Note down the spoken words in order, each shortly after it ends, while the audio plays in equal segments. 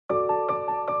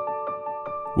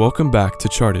Welcome back to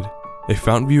Charted, a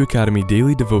Fountain View Academy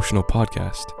daily devotional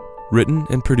podcast, written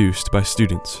and produced by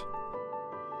students.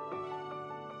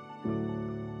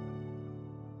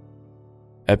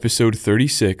 Episode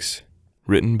 36,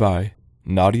 written by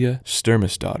Nadia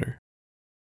Sturmisdottir.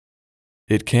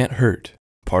 It Can't Hurt,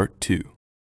 Part 2.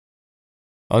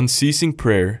 Unceasing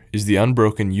prayer is the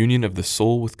unbroken union of the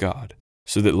soul with God,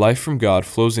 so that life from God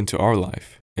flows into our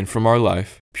life, and from our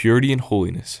life, purity and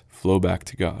holiness flow back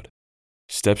to God.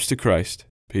 Steps to Christ,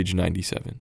 page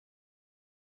 97.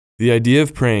 The idea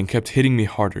of praying kept hitting me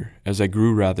harder as I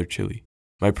grew rather chilly.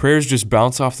 My prayers just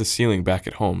bounce off the ceiling back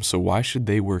at home, so why should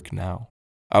they work now?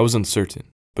 I was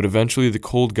uncertain, but eventually the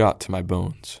cold got to my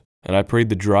bones, and I prayed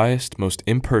the driest, most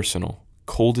impersonal,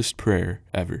 coldest prayer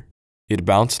ever. It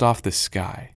bounced off the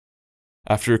sky.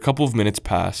 After a couple of minutes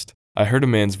passed, I heard a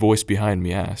man's voice behind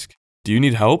me ask, "Do you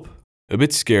need help?" A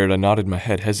bit scared, I nodded my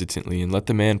head hesitantly and let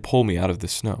the man pull me out of the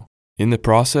snow. In the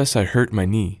process, I hurt my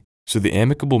knee, so the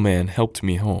amicable man helped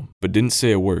me home, but didn't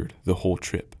say a word the whole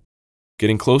trip.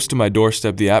 Getting close to my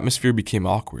doorstep, the atmosphere became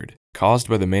awkward, caused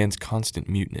by the man's constant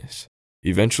muteness.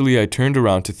 Eventually, I turned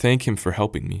around to thank him for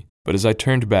helping me, but as I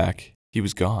turned back, he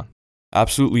was gone.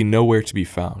 Absolutely nowhere to be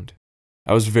found.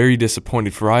 I was very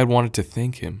disappointed, for I had wanted to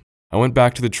thank him. I went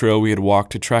back to the trail we had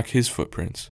walked to track his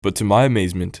footprints, but to my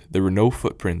amazement, there were no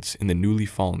footprints in the newly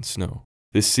fallen snow.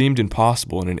 This seemed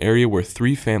impossible in an area where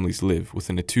 3 families live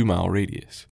within a 2-mile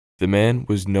radius. The man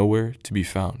was nowhere to be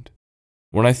found.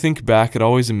 When I think back, it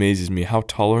always amazes me how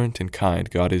tolerant and kind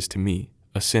God is to me,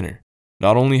 a sinner.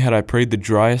 Not only had I prayed the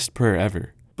driest prayer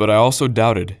ever, but I also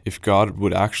doubted if God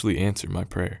would actually answer my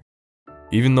prayer.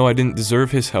 Even though I didn't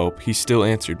deserve his help, he still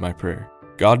answered my prayer.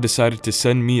 God decided to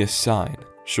send me a sign,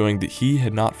 showing that he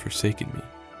had not forsaken me.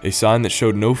 A sign that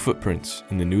showed no footprints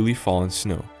in the newly fallen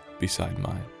snow beside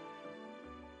mine.